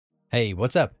Hey,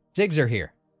 what's up? Zigzer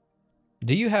here.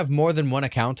 Do you have more than one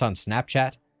account on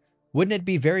Snapchat? Wouldn't it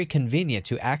be very convenient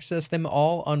to access them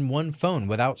all on one phone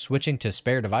without switching to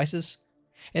spare devices?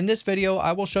 In this video,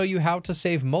 I will show you how to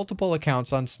save multiple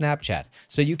accounts on Snapchat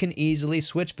so you can easily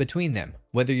switch between them,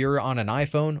 whether you're on an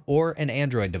iPhone or an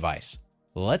Android device.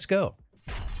 Let's go.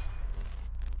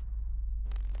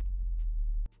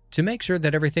 To make sure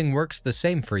that everything works the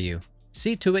same for you,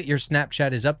 see to it your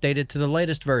Snapchat is updated to the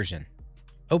latest version.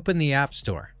 Open the App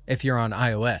Store if you're on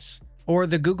iOS, or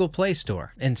the Google Play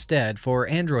Store instead for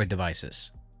Android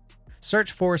devices.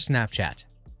 Search for Snapchat,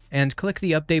 and click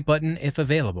the Update button if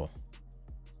available.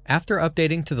 After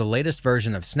updating to the latest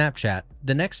version of Snapchat,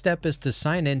 the next step is to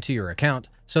sign in to your account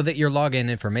so that your login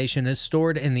information is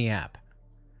stored in the app.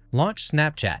 Launch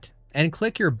Snapchat, and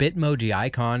click your Bitmoji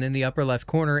icon in the upper left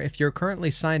corner if you're currently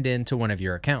signed in to one of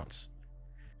your accounts.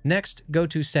 Next, go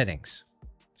to Settings,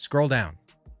 scroll down,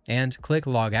 and click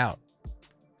Log Out.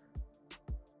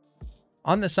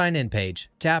 On the Sign In page,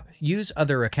 tap Use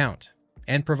Other Account,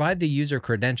 and provide the user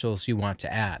credentials you want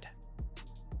to add.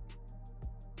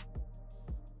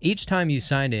 Each time you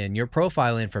sign in, your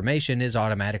profile information is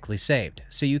automatically saved,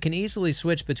 so you can easily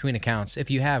switch between accounts if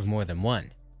you have more than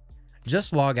one.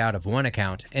 Just log out of one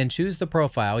account and choose the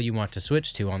profile you want to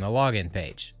switch to on the login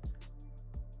page.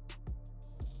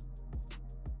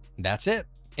 That's it.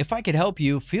 If I could help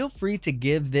you, feel free to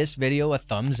give this video a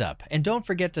thumbs up and don't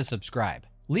forget to subscribe.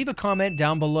 Leave a comment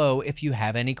down below if you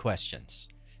have any questions.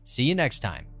 See you next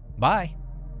time. Bye.